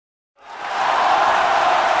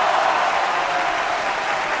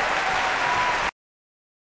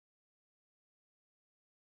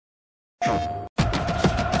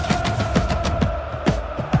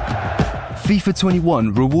FIFA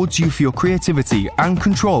 21 rewards you for your creativity and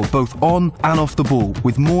control both on and off the ball,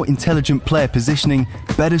 with more intelligent player positioning,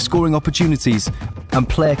 better scoring opportunities, and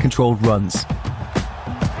player-controlled runs.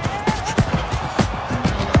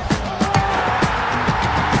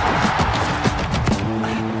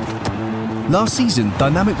 Last season,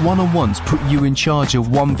 dynamic one-on-ones put you in charge of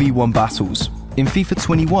 1v1 battles. In FIFA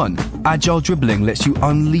 21, agile dribbling lets you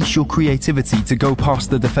unleash your creativity to go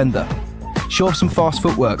past the defender. Show off some fast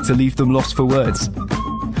footwork to leave them lost for words.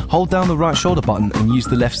 Hold down the right shoulder button and use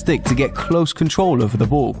the left stick to get close control over the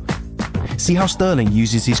ball. See how Sterling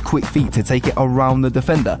uses his quick feet to take it around the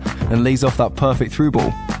defender and lays off that perfect through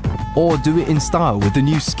ball. Or do it in style with the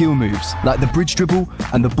new skill moves like the bridge dribble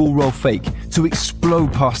and the ball roll fake to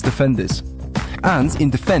explode past defenders. And in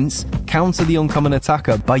defense, counter the oncoming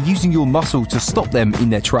attacker by using your muscle to stop them in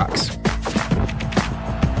their tracks.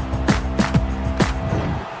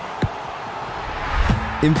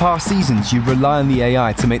 In past seasons, you rely on the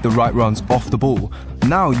AI to make the right runs off the ball.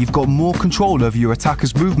 Now you've got more control over your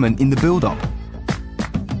attacker's movement in the build-up.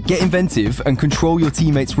 Get inventive and control your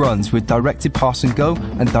teammates' runs with directed pass and go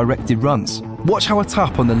and directed runs. Watch how a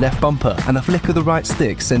tap on the left bumper and a flick of the right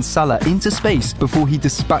stick sends Salah into space before he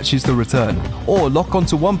dispatches the return. Or lock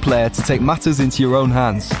onto one player to take matters into your own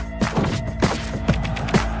hands.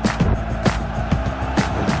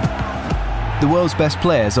 The world's best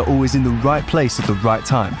players are always in the right place at the right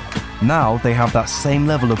time. Now they have that same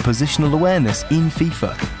level of positional awareness in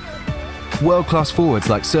FIFA. World-class forwards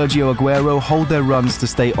like Sergio Aguero hold their runs to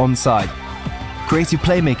stay onside. Creative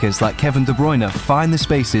playmakers like Kevin De Bruyne find the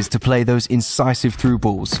spaces to play those incisive through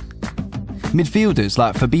balls. Midfielders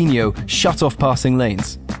like Fabinho shut off passing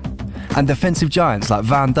lanes. And defensive giants like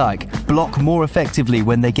Van Dijk block more effectively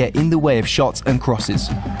when they get in the way of shots and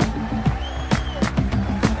crosses.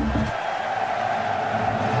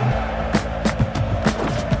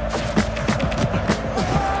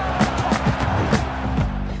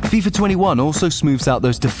 FIFA 21 also smooths out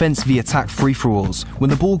those defense v attack free-for-alls when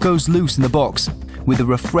the ball goes loose in the box with a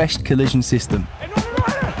refreshed collision system.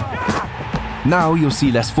 Now you'll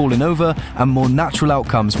see less falling over and more natural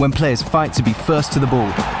outcomes when players fight to be first to the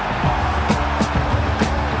ball.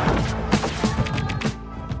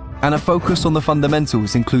 And a focus on the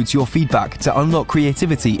fundamentals includes your feedback to unlock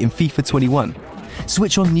creativity in FIFA 21.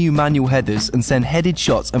 Switch on new manual headers and send headed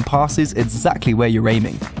shots and passes exactly where you're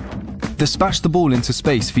aiming. Dispatch the ball into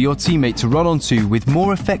space for your teammate to run onto with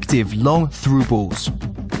more effective long through balls.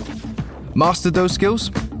 Mastered those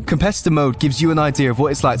skills? Competitor mode gives you an idea of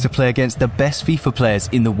what it's like to play against the best FIFA players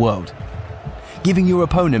in the world, giving your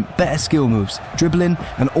opponent better skill moves, dribbling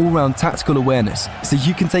and all-round tactical awareness so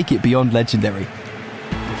you can take it beyond legendary.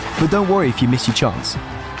 But don't worry if you miss your chance.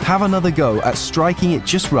 Have another go at striking it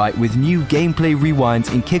just right with new gameplay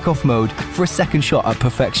rewinds in kickoff mode for a second shot at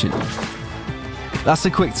perfection. That's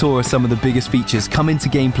a quick tour of some of the biggest features coming to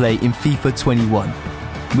gameplay in FIFA 21.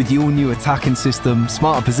 With the all-new attacking system,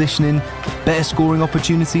 smarter positioning, better scoring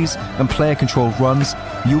opportunities, and player-controlled runs,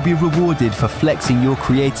 you'll be rewarded for flexing your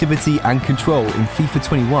creativity and control in FIFA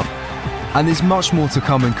 21. And there's much more to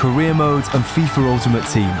come in career mode and FIFA Ultimate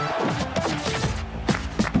Team.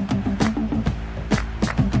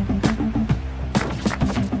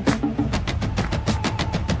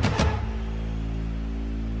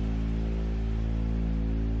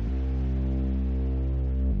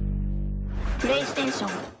 PlayStation.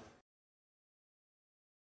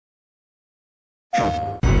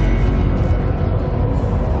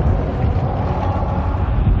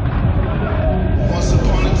 Once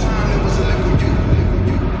upon a time, there was a liquid you.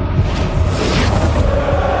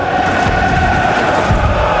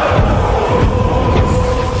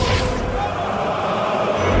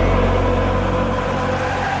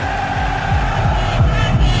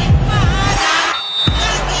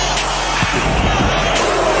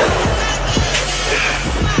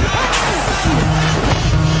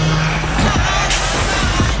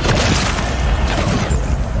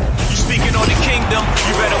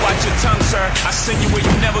 I send you where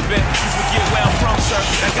you never been. You forget where I'm from, sir.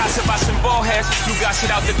 That gossip I send ball heads. You got shit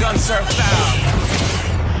out the gun, sir.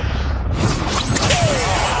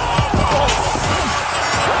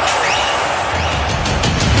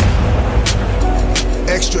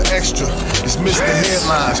 Extra, extra. It's Mr.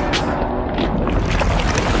 Headlines.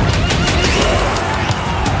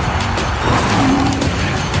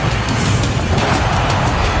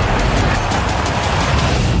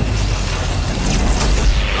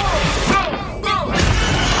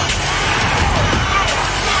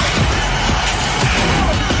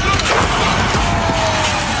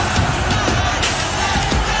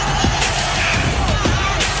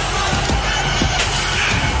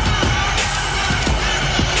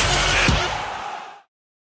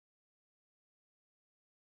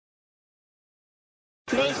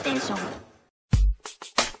 プレイステーション